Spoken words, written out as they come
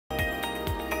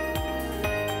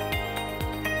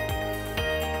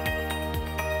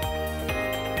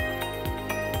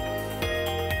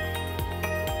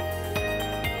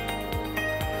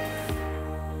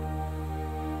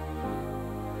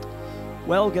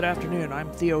Well, good afternoon. I'm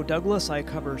Theo Douglas. I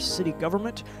cover city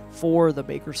government for the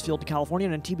Bakersfield,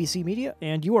 Californian and TBC Media,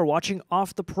 and you are watching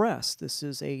Off the Press. This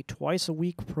is a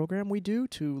twice-a-week program we do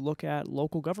to look at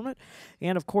local government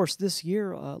and, of course, this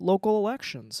year, local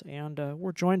elections. And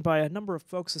we're joined by a number of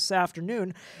folks this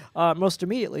afternoon. Most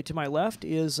immediately to my left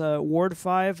is Ward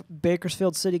 5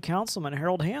 Bakersfield City Councilman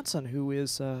Harold Hanson, who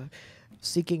is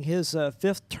seeking his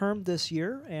fifth term this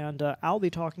year, and I'll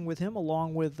be talking with him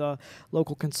along with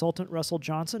local consultant Russell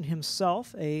Johnson,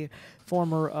 himself a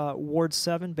former Ward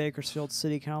 7 Bakersfield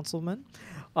City Councilman,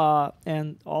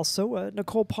 and also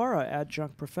Nicole Parra,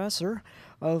 adjunct professor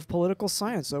of political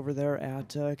science over there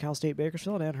at Cal State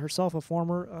Bakersfield, and herself a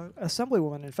former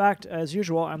assemblywoman. In fact, as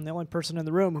usual, I'm the only person in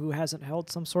the room who hasn't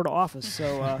held some sort of office,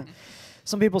 so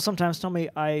some people sometimes tell me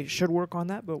I should work on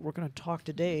that, but we're going to talk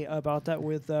today about that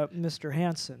with Mr.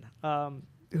 Hanson,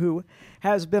 who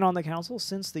has been on the council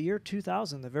since the year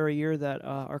 2000, the very year that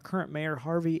our current mayor,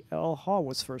 Harvey L. Hall,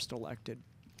 was first elected.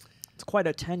 It's quite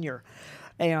a tenure.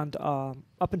 And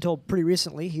up until pretty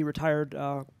recently, he retired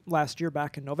last year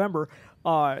back in November.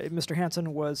 Mr.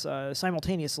 Hanson was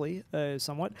simultaneously,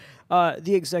 somewhat,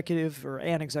 the executive or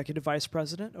an executive vice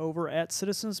president over at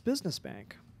Citizens Business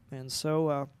Bank. And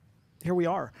so here we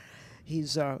are.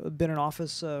 He's been in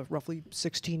office roughly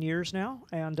 16 years now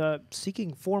and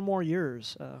seeking 4 more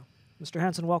years. Mr.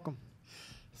 Hanson, welcome.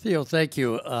 Theo, thank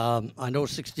you. I know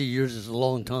 60 years is a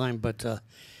long time, but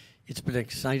it's been an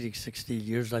exciting 60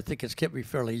 years. I think it's kept me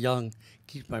fairly young,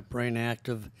 keeps my brain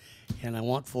active, and I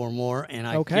want 4 more, and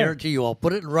I guarantee you I'll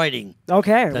put it in writing.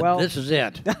 Okay, well, this is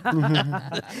it.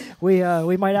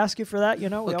 we might ask you for that. You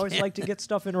know, we always like to get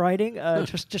stuff in writing,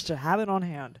 just to have it on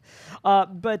hand.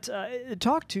 But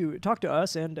talk to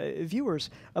us and viewers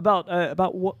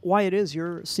about why it is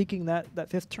you're seeking that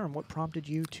 5th term. What prompted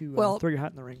you to throw your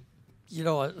hat in the ring? You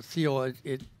know, Theo,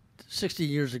 60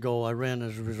 years ago I ran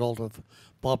as a result of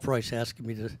Bob Price asking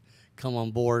me to come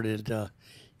on board, and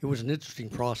it was an interesting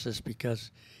process because,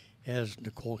 as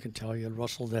Nicole can tell you, and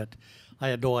Russell, that I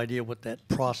had no idea what that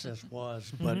process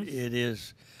was, but it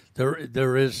is.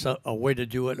 There is a way to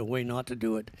do it, a way not to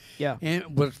do it. Yeah.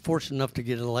 And was fortunate enough to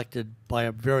get elected by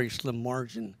a very slim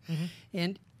margin.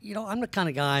 And, you know, I'm the kind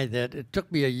of guy that it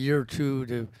took me a year or two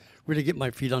to really get my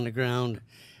feet on the ground.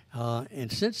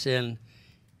 And since then,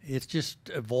 it's just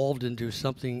evolved into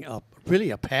something, really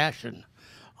a passion.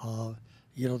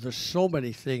 You know, there's so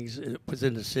many things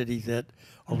within the city that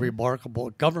are remarkable.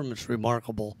 Government's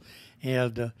remarkable.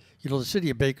 And, you know, the city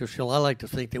of Bakersfield, I like to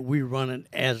think that we run it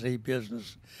as a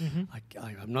business.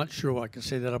 I'm not sure I can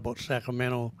say that about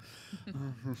Sacramento.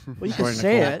 Well, you can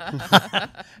say it.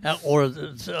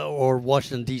 or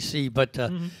Washington, D.C. But,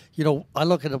 you know, I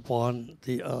look at upon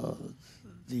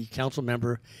the council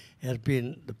member as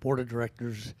being the board of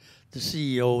directors. The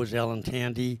CEO is Alan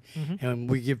Tandy, and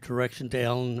we give direction to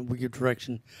Alan. We give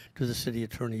direction to the city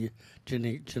attorney,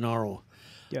 Gennaro.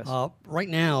 Yes. Right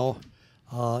now,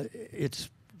 it's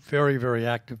very, very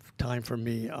active time for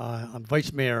me. I'm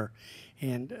vice mayor,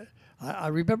 and I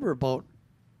remember about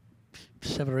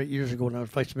 7 or 8 years ago when I was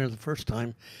vice mayor the first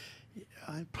time,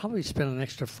 I probably spent an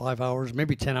extra 5 hours,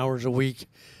 maybe 10 hours a week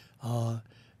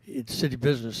in city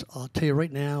business. I'll tell you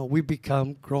right now, we've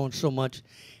become growing so much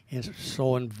and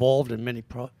so involved in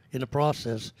in the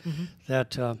process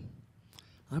that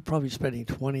I'm probably spending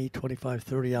 20, 25,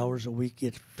 30 hours a week.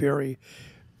 It's very,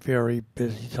 very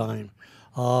busy time.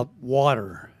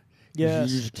 Water is a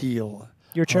huge deal.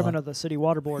 You're chairman of the city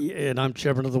water board. And I'm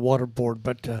chairman of the water board,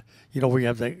 but you know, we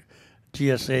have the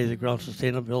GSA, the Ground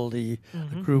Sustainability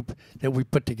group that we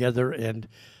put together, and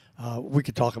we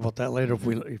could talk about that later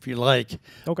if you like.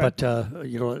 Okay. But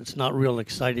you know, it's not real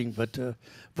exciting, but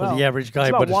for the average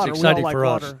guy, but it's exciting for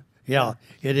us. Yeah,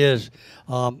 it is.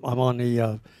 I'm on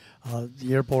the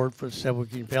air board for San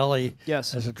Joaquin Valley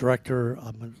as a director.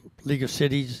 I'm a League of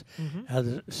Cities, as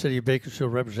the City of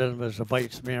Bakersfield representative, as a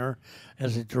vice mayor,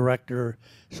 as a director.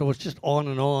 So it's just on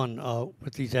and on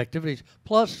with these activities,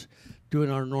 plus doing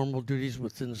our normal duties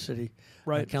within the city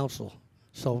council.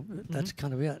 So that's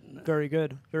kind of it. Very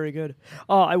good, very good.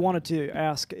 I wanted to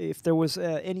ask if there was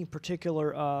any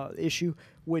particular issue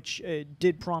which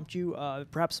did prompt you,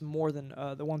 perhaps more than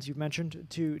the ones you've mentioned,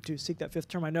 to seek that 5th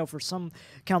term. I know for some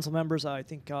council members, I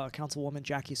think Councilwoman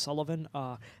Jackie Sullivan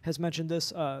has mentioned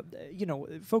this. You know,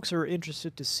 folks are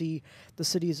interested to see the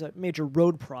city's major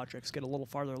road projects get a little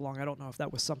farther along. I don't know if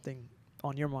that was something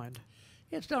on your mind.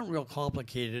 It's not real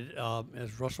complicated,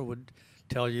 as Russell would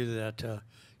tell you that.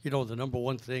 You know, the number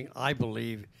one thing I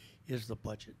believe is the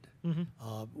budget.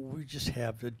 We just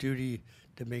have the duty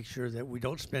to make sure that we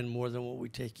don't spend more than what we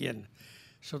take in.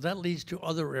 So that leads to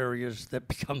other areas that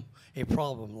become a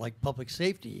problem, like public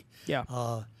safety. Yeah.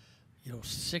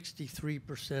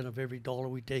 63% of every dollar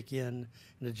we take in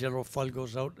the general fund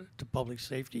goes out to public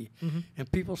safety. Mm-hmm.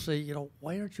 And people say,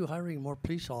 why aren't you hiring more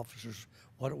police officers?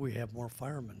 Why don't we have more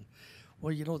firemen?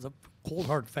 Well, the cold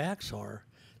hard facts are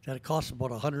that it costs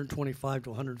about $125,000 to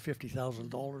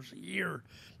 $150,000 a year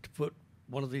to put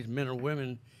one of these men or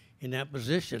women in that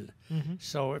position. Mm-hmm.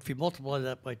 So if you multiply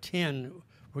that by 10,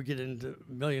 we're getting into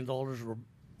 $1 million or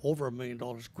over $1 million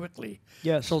quickly.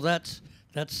 Yes. So that's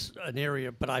an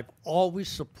area, but I've always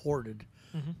supported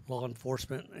mm-hmm. law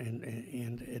enforcement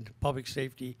and public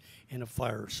safety and the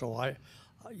fire. So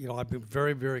I've been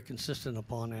very, very consistent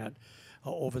upon that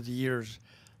over the years.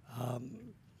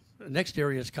 The next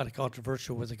area is kind of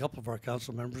controversial with a couple of our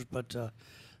council members, but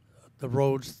the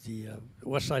roads, the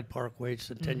West Side Parkway,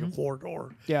 Centennial mm-hmm.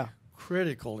 Corridor, yeah,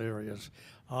 critical areas.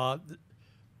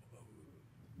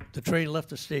 The train left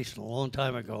the station a long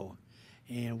time ago,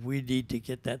 and we need to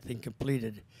get that thing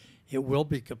completed. It will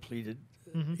be completed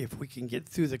mm-hmm. if we can get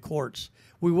through the courts.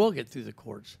 We will get through the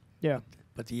courts. Yeah.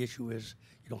 But the issue is,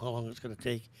 how long it's going to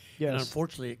take. Yes. And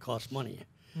unfortunately, it costs money.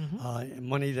 Mm-hmm. And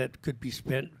money that could be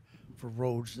spent for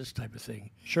roads, this type of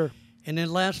thing. Sure. And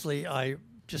then lastly, I'm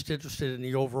just interested in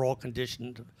the overall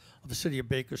condition of the city of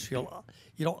Bakersfield.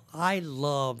 I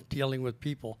love dealing with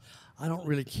people. I don't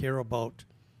really care about,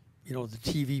 the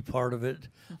TV part of it.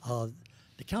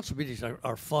 The council meetings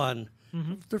are fun.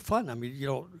 Mm-hmm. They're fun. I mean,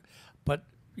 but,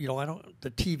 I don't,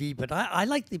 the TV, but I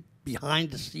like the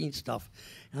behind the scenes stuff.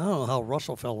 And I don't know how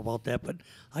Russell felt about that, but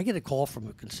I get a call from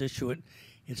a constituent.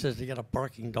 It says they got a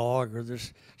barking dog, or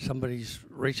there's somebody's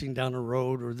racing down the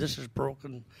road, or this is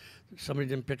broken, somebody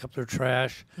didn't pick up their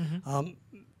trash. Mm-hmm.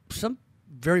 Some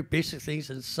very basic things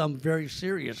and some very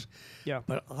serious. Yeah.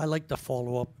 But I like to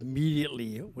follow up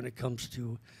immediately when it comes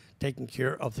to taking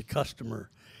care of the customer.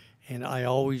 And I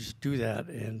always do that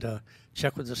and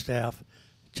check with the staff,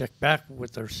 check back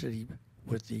with our city,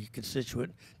 with the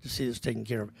constituent to see it's taken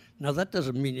care of. Now, that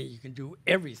doesn't mean that you can do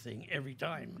everything every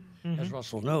time, mm-hmm. as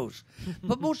Russell knows.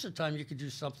 But most of the time, you can do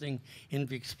something and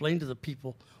if you explain to the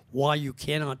people why you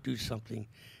cannot do something.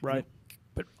 Right.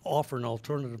 But offer an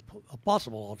alternative, a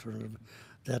possible alternative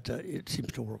that it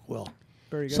seems to work well.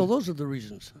 Very good. So those are the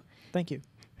reasons. Thank you.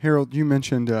 Harold, you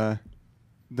mentioned the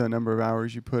number of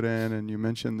hours you put in, and you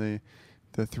mentioned the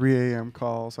 3 a.m.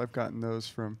 calls. I've gotten those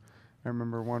from, I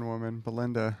remember one woman,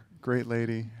 Belinda, great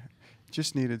lady,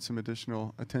 just needed some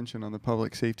additional attention on the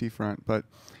public safety front. But,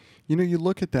 you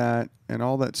look at that and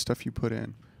all that stuff you put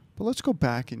in. But let's go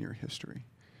back in your history.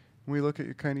 When we look at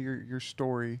your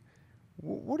story,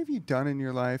 what have you done in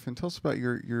your life? And tell us about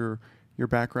your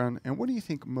background. And what do you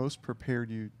think most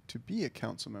prepared you to be a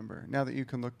council member, now that you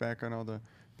can look back on all the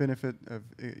benefit of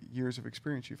years of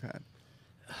experience you've had?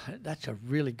 That's a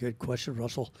really good question,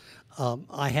 Russell.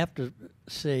 I have to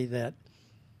say that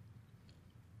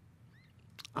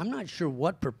I'm not sure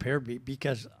what prepared me,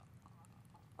 because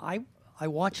I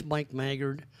watched Mike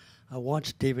Maggard, I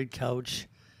watched David Couch,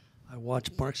 I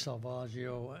watched Mark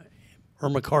Salvaggio,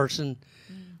 Irma Carson,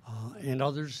 and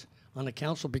others on the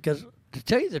council, because to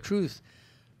tell you the truth,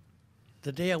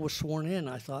 the day I was sworn in,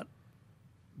 I thought,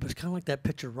 it was kind of like that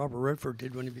picture Robert Redford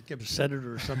did when he became a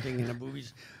senator or something in the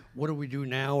movies. What do we do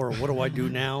now, or what do I do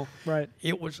now? Right.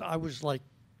 I was like,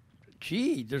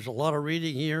 gee, there's a lot of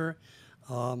reading here.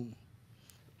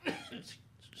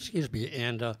 Excuse me.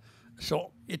 And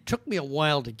so it took me a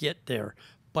while to get there.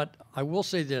 But I will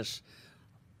say this,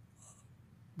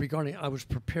 I was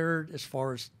prepared as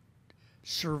far as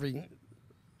serving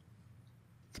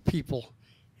the people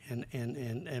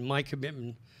and my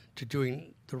commitment to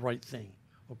doing the right thing.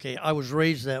 Okay, I was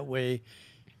raised that way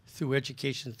through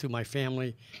education, through my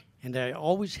family, and I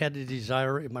always had the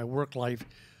desire in my work life,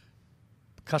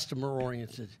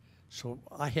 customer-oriented. So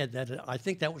I had that. I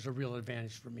think that was a real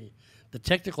advantage for me. The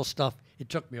technical stuff, it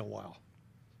took me a while.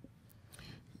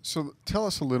 So tell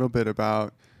us a little bit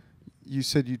about, you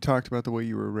said you talked about the way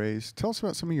you were raised. Tell us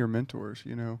about some of your mentors.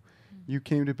 You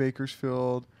came to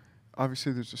Bakersfield.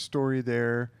 Obviously, there's a story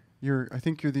there. I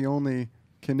think you're the only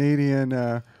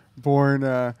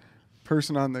Canadian-born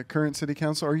person on the current city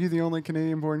council. Are you the only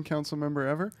Canadian-born council member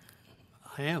ever?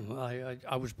 I am.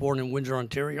 I was born in Windsor,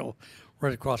 Ontario,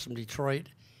 right across from Detroit,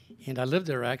 and I lived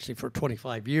there actually for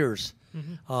 25 years.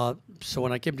 Mm-hmm. So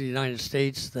when I came to the United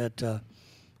States, it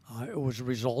was a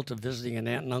result of visiting an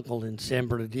aunt and uncle in San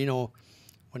Bernardino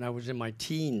when I was in my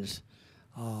teens,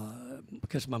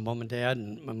 because my mom and dad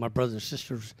and my brothers and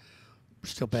sisters were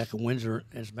still back in Windsor.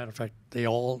 As a matter of fact, they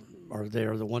all are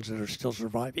there, the ones that are still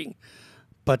surviving.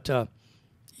 But,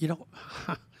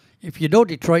 if you know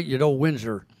Detroit, you know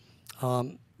Windsor.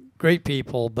 great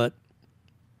people, but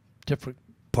different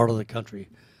part of the country.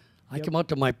 I Yep. came out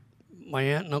to my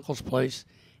aunt and uncle's place,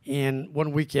 and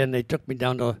one weekend they took me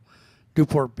down to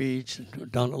Newport Beach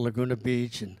and down to Laguna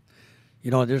Beach, and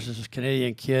there's this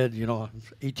Canadian kid,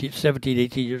 17,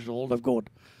 18 years old. I'm going,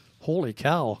 holy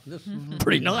cow, this is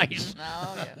pretty nice.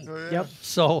 Oh, yeah. Oh, yeah. Yep.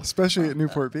 So Especially at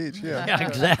Newport Beach, yeah. yeah,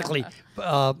 exactly.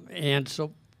 And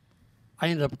so I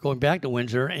ended up going back to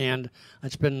Windsor, and I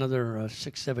spent another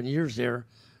 6, 7 years there.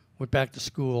 Went back to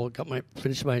school,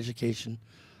 finished my education,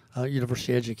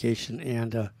 university education,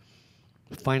 and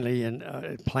finally,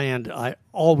 planned. I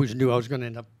always knew I was going to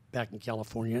end up back in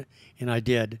California, and I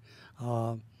did.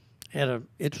 Had an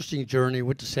interesting journey.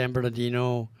 Went to San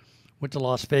Bernardino, went to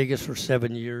Las Vegas for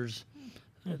 7 years.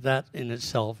 That in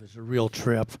itself is a real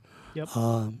trip. Yep.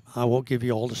 I won't give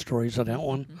you all the stories on that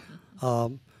one.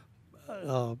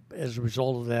 As a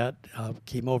result of that,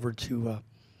 came over to.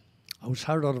 I was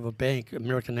hired out of a bank,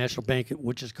 American National Bank,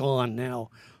 which is gone now.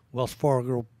 Wells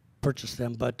Fargo purchased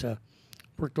them, but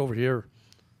worked over here.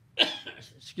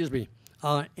 Excuse me,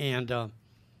 and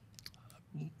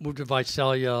moved to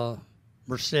Visalia,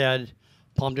 Merced,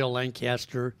 Palmdale,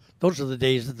 Lancaster. Those are the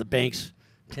days that the banks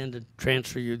tend to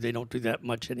transfer you. They don't do that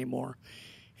much anymore.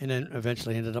 And then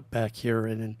eventually ended up back here,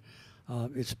 and then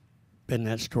it's been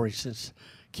that story since.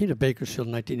 Came to Bakersfield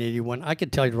in 1981. I can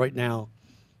tell you right now,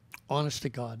 honest to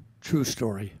God, true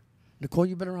story. Nicole,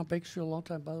 you've been around Bakersfield a long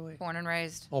time, by the way? Born and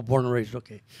raised. Oh, born and raised,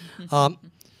 okay.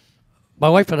 My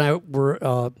wife and I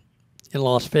were in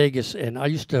Las Vegas, and I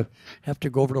used to have to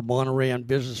go over to Monterey on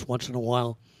business once in a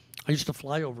while. I used to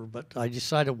fly over, but I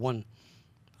decided one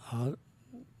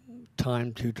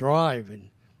time to drive, and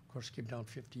of course came down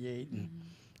 58, and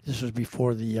this was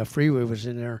before the freeway was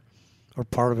in there, or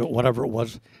part of it, whatever it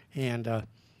was, and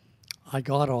I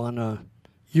got on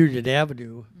Union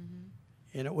Avenue,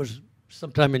 and it was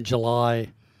sometime in July,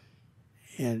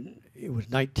 and it was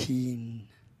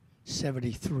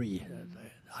 1973.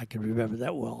 I can remember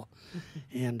that well.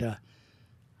 And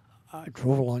I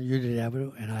drove along Union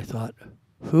Avenue, and I thought,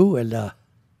 who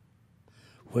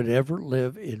would ever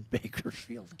live in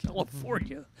Bakersfield,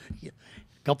 California? A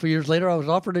couple of years later, I was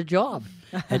offered a job.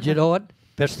 And you know what?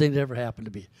 Best thing that ever happened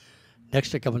to me. Next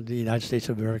to coming to the United States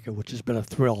of America, which has been a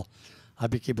thrill, I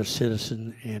became a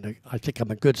citizen, and I think I'm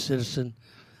a good citizen.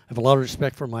 I have a lot of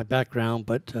respect for my background,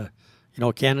 but,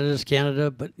 Canada is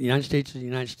Canada, but the United States is the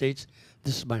United States.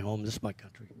 This is my home. This is my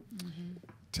country.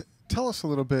 Tell us a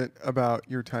little bit about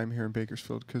your time here in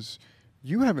Bakersfield, because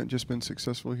you haven't just been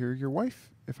successful here. Your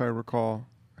wife, if I recall,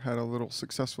 had a little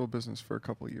successful business for a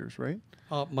couple of years, right?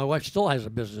 My wife still has a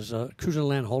business, Cruise and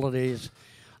Land Holidays.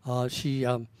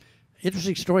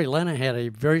 Interesting story, Lena had a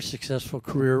very successful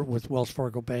career with Wells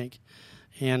Fargo Bank,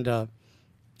 and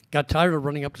got tired of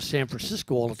running up to San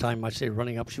Francisco all the time. I say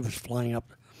running up, she was flying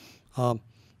up.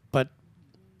 But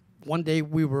one day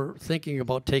we were thinking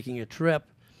about taking a trip,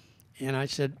 and I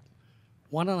said,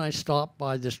 why don't I stop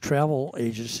by this travel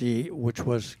agency, which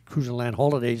was Cruise and Land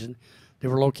Holidays, and they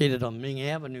were located on Ming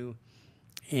Avenue,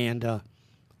 and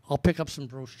I'll pick up some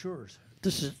brochures.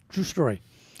 This is a true story.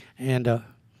 And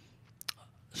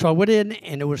so I went in,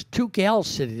 and there was two gals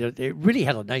sitting there. They really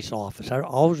had a nice office. I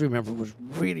always remember it was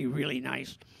really, really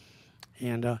nice.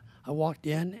 And I walked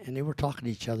in, and they were talking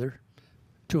to each other,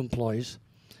 two employees.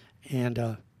 And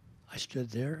I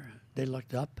stood there. They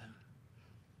looked up.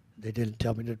 They didn't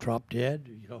tell me to drop dead.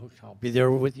 I'll be there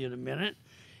with you in a minute.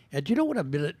 And you know what a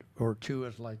minute or two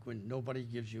is like when nobody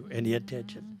gives you any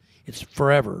attention? It's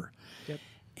forever. Yep.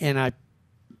 And I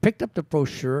picked up the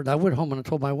brochure, and I went home and I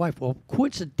told my wife, well,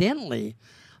 coincidentally,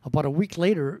 about a week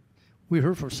later, we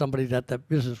heard from somebody that that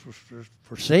business was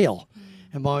for sale.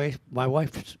 And my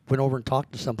wife went over and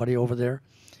talked to somebody over there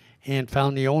and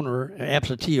found the owner,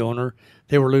 absentee owner.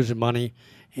 They were losing money.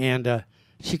 And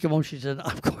she came home, she said,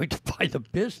 I'm going to buy the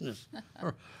business.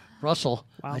 Russell,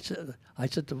 wow. I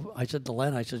said to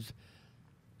Len, I said,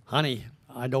 honey,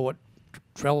 I know what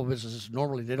travel businesses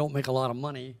normally, they don't make a lot of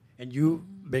money, and you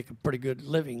make a pretty good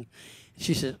living.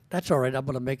 She said, that's all right, I'm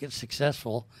going to make it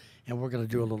successful, and we're going to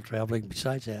do a little traveling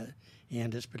besides that.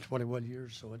 And it's been 21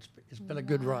 years, so it's been a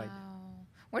good ride.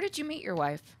 Where did you meet your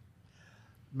wife?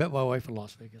 Met my wife in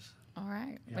Las Vegas. All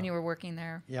right. Yeah. When you were working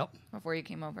there? Yep. Before you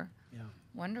came over? Yeah.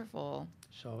 Wonderful.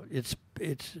 So it's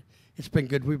been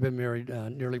good. We've been married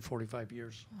nearly 45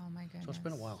 years. Oh, my goodness. So it's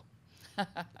been a while.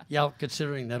 Yeah,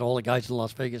 considering that all the guys in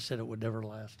Las Vegas said it would never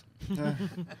last.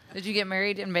 Did you get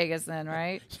married in Vegas then,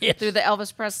 right? Yes. Through the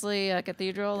Elvis Presley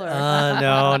Cathedral? Or?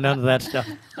 No, none of that stuff.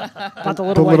 Not the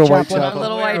little white chapel.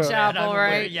 Little White Chapel, Where,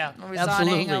 right? yeah, Where we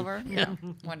absolutely. saw over. Yeah.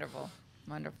 Wonderful.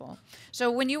 So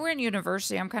when you were in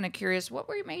university, I'm kind of curious, what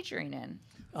were you majoring in?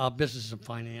 business and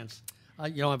finance.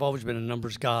 I've always been a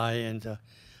numbers guy, and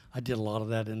I did a lot of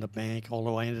that in the bank.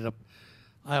 Although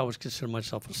I always consider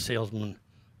myself a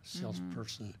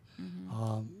salesperson,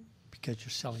 because you're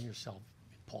selling yourself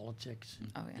in politics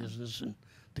and business and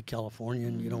the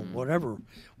Californian, whatever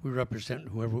we represent,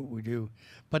 whoever we do.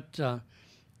 But to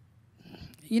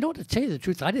tell you the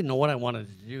truth, I didn't know what I wanted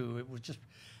to do. It was just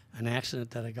an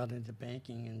accident that I got into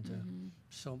banking, and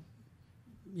so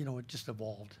it just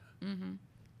evolved.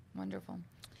 Wonderful.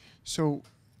 So,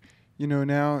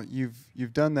 now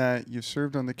you've done that. You've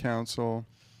served on the council.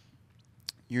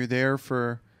 You're there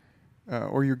for,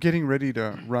 or you're getting ready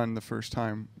to run the first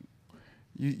time.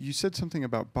 You said something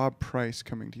about Bob Price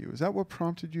coming to you. Is that what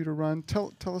prompted you to run?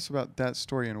 Tell us about that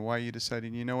story and why you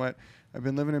decided, you know what, I've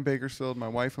been living in Bakersfield. My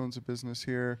wife owns a business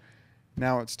here.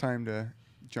 Now it's time to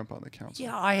jump on the council.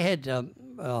 Yeah, I had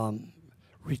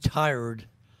retired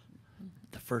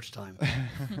the first time,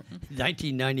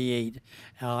 1998.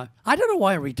 I don't know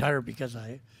why I retired, because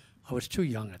I was too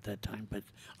young at that time, but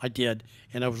I did.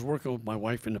 And I was working with my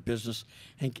wife in the business.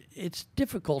 And it's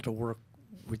difficult to work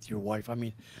with your wife. I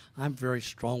mean, I'm a very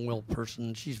strong-willed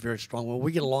person. She's very strong-willed.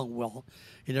 We get along well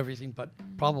in everything, but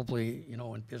probably,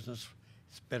 in business,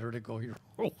 it's better to go your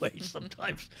own way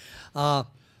sometimes.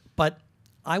 But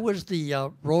I was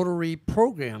the Rotary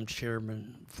program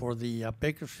chairman for the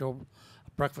Bakersfield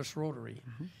Breakfast Rotary.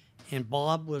 And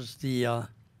Bob was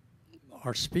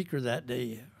our speaker that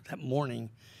morning.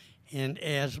 And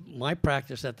as my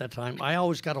practice at that time, I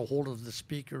always got a hold of the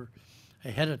speaker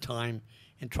ahead of time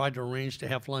and tried to arrange to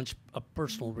have lunch, a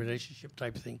personal relationship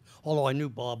type thing. Although I knew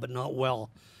Bob, but not well.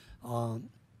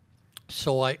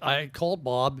 So I called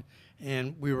Bob,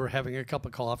 and we were having a cup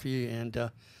of coffee, and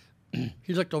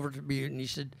he looked over to me and he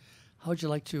said, "How would you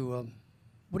like to,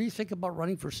 what do you think about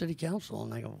running for city council?"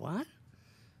 And I go, "What?"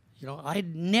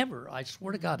 I'd never, I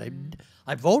swear to God,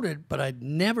 I voted, but I'd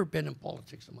never been in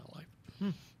politics in my life.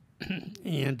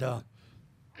 And,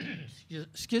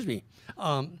 excuse me.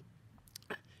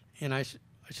 And I said,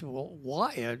 "Well,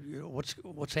 why?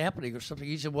 What's happening or something?"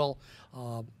 He said, "Well,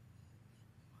 what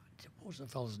was the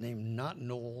fellow's name? Not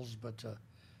Knowles, but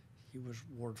he was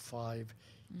Ward 5.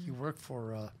 He worked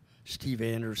for Steve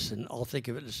Anderson. I'll think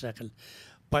of it in a second.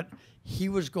 But he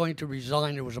was going to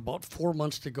resign. It was about 4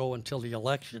 months to go until the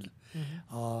election,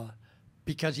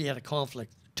 because he had a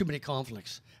conflict, too many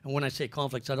conflicts. And when I say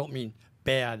conflicts, I don't mean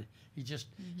bad. He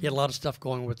had a lot of stuff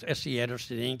going with S.E.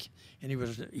 Anderson Inc., and he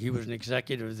was an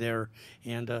executive there,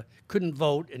 and couldn't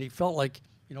vote, and he felt like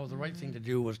the right thing to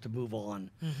do was to move on.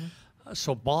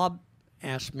 So Bob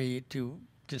asked me to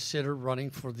consider running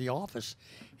for the office,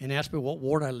 and asked me what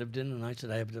ward I lived in, and I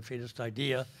said I have the faintest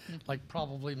idea, like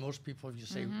probably most people, if you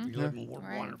say you live in Ward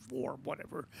 1 or 4,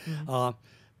 whatever.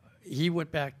 He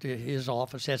went back to his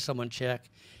office, had someone check,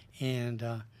 and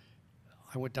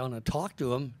I went down and talked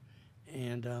to him,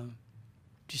 and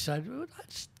decided, "Oh,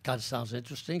 that kind of sounds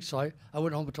interesting." So I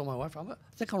went home and told my wife, "I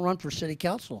think I'll run for city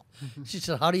council." She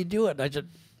said, "How do you do it?" And I said,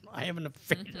 "I haven't the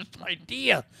faintest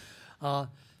idea."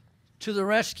 To the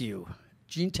rescue,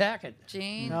 Gene Tackett.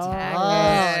 Gene Gene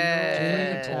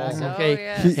Tackett. Tackett. Okay.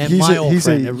 Yes. And my old he's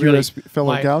friend, a really, US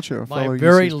fellow Gaucho. my fellow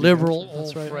very UCSB liberal Gaucho.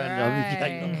 old right.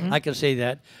 friend. I can say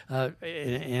that.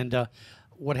 And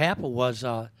what happened was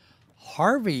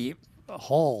Harvey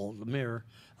Hall, the mayor,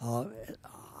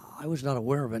 I was not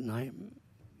aware of it, and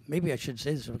maybe I should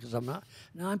say this because I'm not.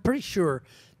 Now, I'm pretty sure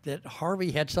that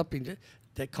Harvey had something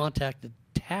that contacted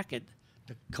Tackett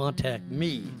to contact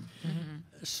me.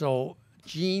 So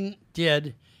Gene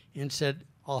did and said,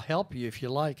 "I'll help you if you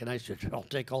like." And I said, "I'll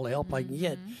take all the help I can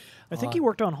get." I think he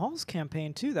worked on Hall's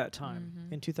campaign too that time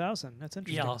in 2000. That's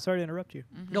interesting. Yeah. Sorry to interrupt you.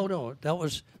 No,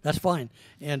 that's fine.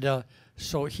 And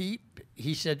so he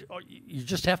said, "Oh, you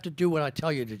just have to do what I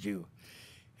tell you to do."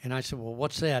 And I said, "Well,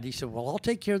 what's that?" He said, "Well, I'll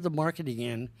take care of the marketing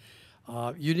end.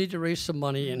 You need to raise some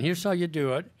money, and here's how you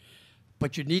do it.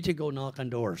 But you need to go knock on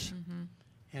doors."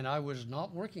 And I was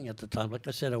not working at the time. Like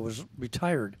I said, I was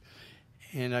retired.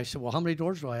 And I said, "Well, how many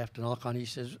doors do I have to knock on?" He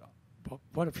says, "Well,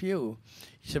 quite a few."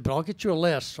 He said, "But I'll get you a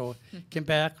list." So came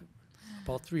back,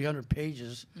 about 300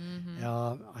 pages.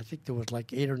 I think there was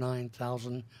like 8,000 or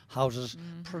 9,000 houses,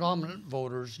 predominant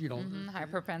voters, High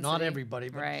propensity. not everybody,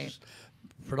 but Right. just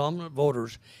predominant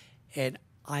voters. And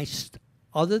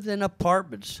other than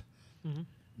apartments, and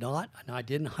I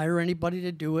didn't hire anybody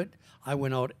to do it. I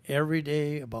went out every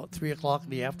day about 3 o'clock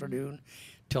in the afternoon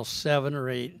till 7 or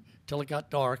 8, till it got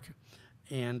dark.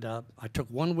 And I took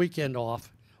one weekend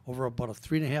off over about a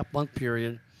 3.5-month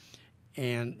period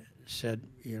and said,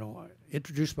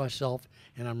 introduced myself,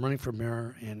 and I'm running for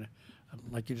mayor, and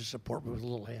I'd like you to support me with a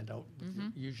little handout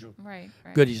with the usual Right.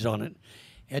 goodies on it.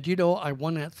 And you know, I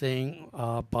won that thing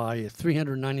by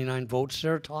 399 votes.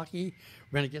 Sarah Talkie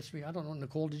ran against me. I don't know,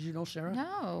 Nicole, did you know Sarah?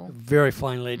 No. Very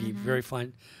fine lady, very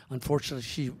fine. Unfortunately,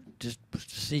 she just was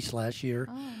deceased last year.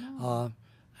 Oh, no.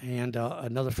 And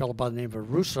another fellow by the name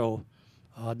of Russo,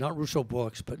 not Russo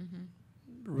Books, but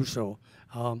Russo.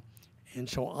 And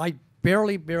so I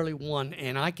barely won.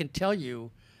 And I can tell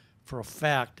you for a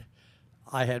fact,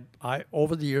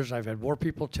 over the years, I've had more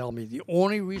people tell me the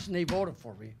only reason they voted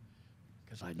for me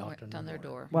because I knocked Went on their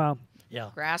door. Wow. Yeah.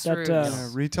 Grassroots. Yeah,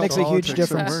 retail Makes a huge politics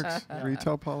difference. works.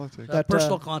 Retail politics. That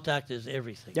personal contact is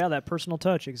everything. Yeah, that personal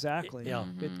touch, exactly. Yeah.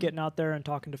 Getting out there and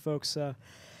talking to folks,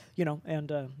 you know,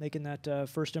 and making that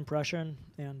first impression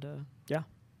and,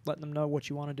 letting them know what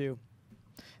you want to do.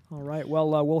 All right.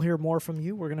 Well, we'll hear more from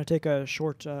you. We're going to take a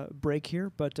short break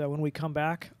here, but when we come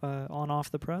back on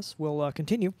Off the Press, we'll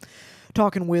continue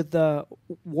talking with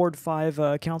Ward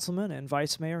 5 Councilman and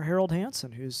Vice Mayor Harold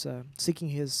Hanson, who's seeking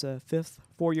his fifth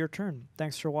four-year term.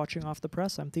 Thanks for watching Off the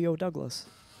Press. I'm Theo Douglas.